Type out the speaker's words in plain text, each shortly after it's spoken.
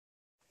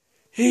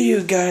Hey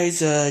you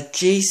guys,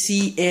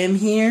 JCM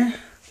here.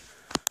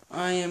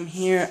 I am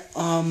here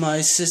on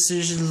my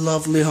sister's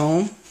lovely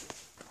home.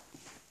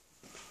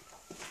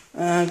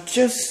 I've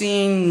just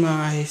seen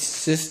my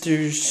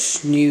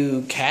sister's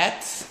new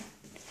cats,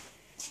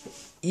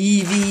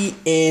 Evie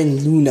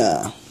and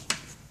Luna.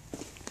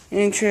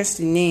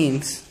 Interesting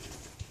names.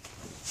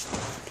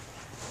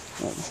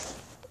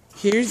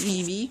 Here's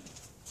Evie,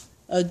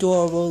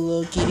 adorable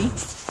little kitty,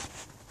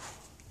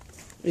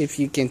 if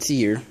you can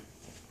see her.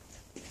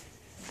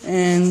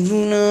 And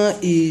Luna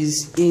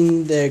is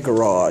in the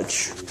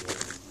garage.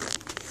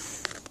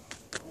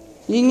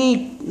 You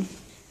need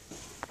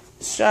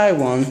Shy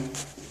One,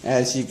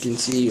 as you can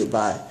see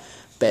by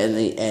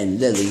Bentley and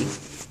Lily,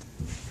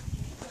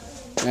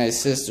 my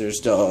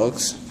sister's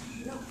dogs.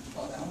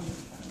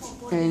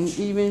 And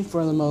even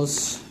for the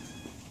most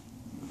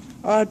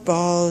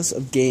oddballs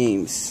of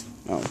games.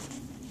 Oh,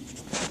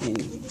 and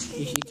if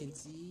you can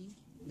see,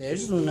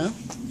 there's Luna.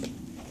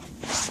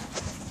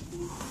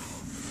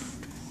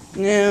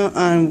 Now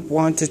I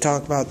want to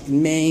talk about the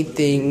main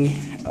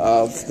thing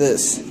of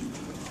this.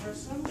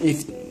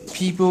 If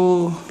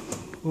people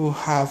who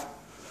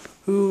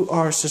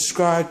are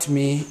subscribed to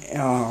me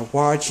are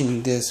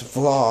watching this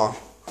vlog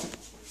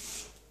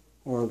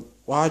or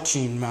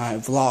watching my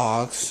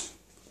vlogs,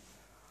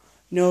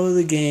 know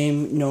the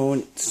game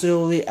known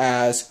solely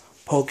as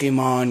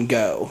Pokemon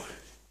Go.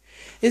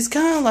 It's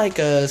kind of like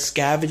a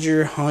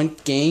scavenger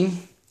hunt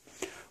game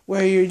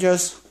where you're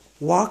just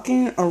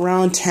walking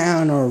around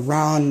town or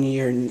around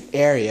your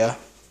area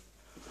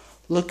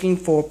looking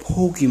for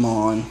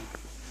Pokemon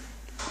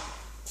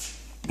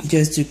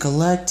just to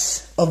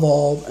collect,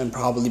 evolve, and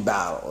probably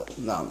battle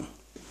them.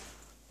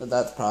 But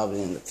that's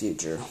probably in the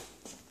future.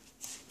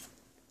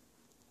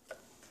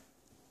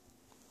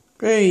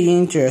 Very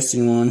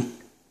interesting one.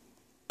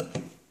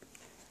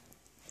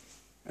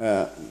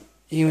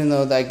 Even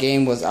though that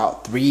game was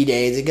out 3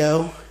 days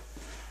ago,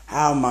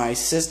 how my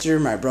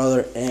sister, my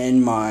brother,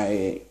 and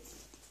my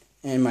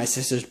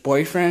sister's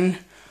boyfriend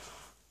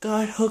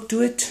got hooked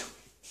to it.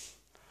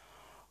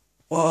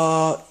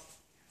 Well,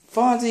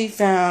 Fonzie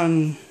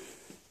found,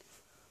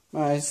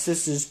 my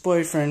sister's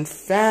boyfriend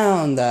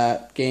found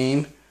that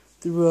game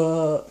through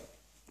a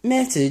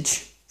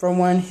message from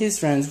one of his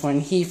friends when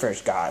he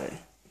first got it.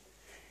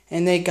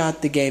 And they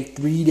got the game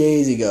 3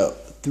 days ago,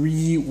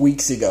 3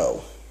 weeks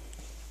ago.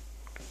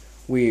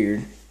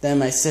 Weird. Then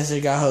my sister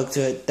got hooked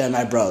to it, then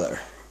my brother.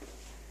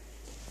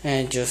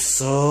 And just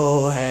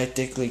so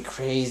hectically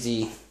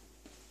crazy.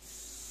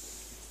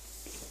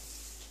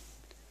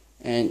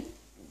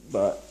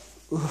 But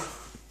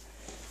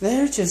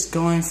they're just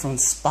going from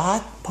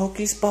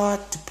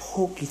Pokespot to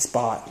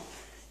Pokespot,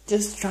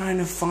 just trying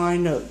to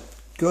find a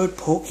good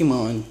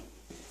Pokemon.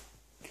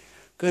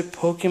 Good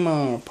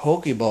Pokemon or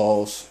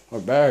Pokeballs or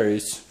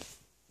berries.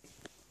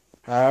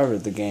 However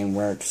the game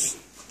works.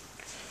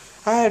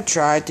 I have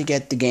tried to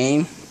get the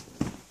game,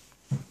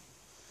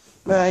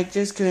 but I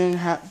just didn't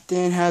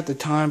have the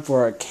time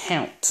for an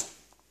account.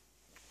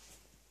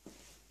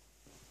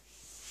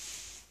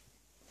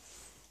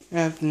 I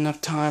have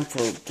enough time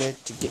to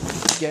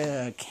get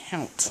an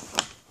account.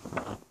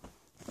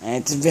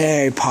 And it's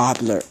very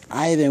popular.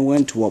 I even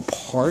went to a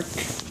park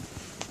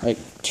like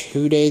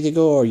 2 days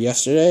ago or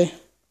yesterday,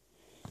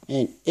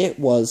 and it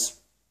was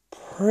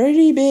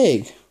pretty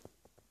big.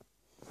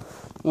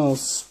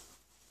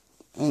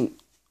 And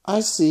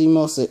I see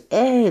mostly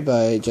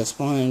everybody just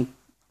playing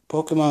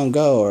Pokemon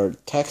Go or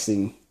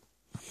texting.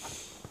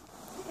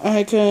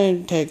 I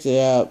couldn't text it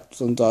out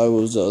since I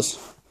was just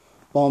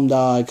bummed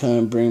out I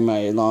couldn't bring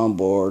my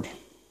longboard.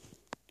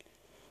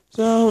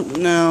 So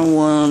now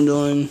what I'm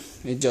doing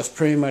is just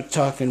pretty much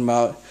talking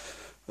about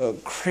a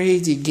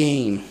crazy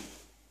game.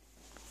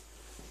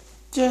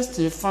 Just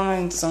to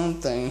find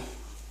something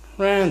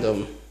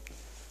random.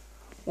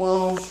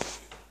 Well,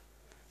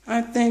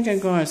 I think I'm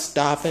going to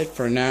stop it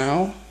for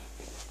now.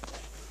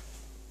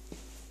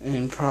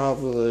 And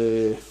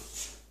probably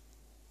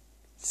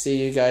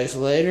see you guys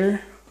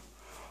later.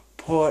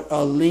 Put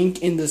a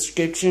link in the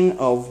description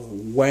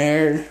of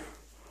where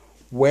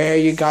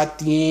you got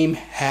the game,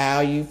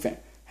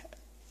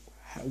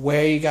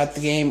 where you got the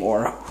game,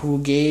 or who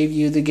gave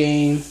you the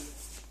game.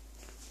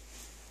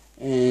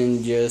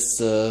 And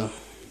just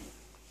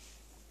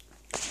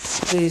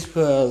please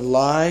put a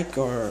like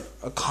or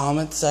a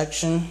comment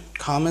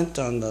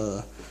on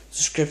the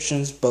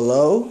descriptions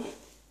below.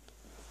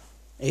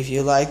 If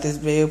you like this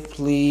video,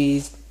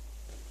 please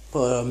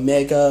put a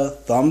mega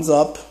thumbs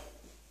up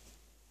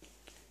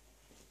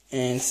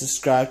and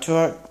subscribe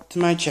to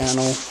my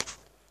channel.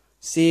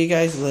 See you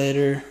guys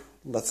later.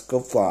 Let's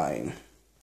go flying.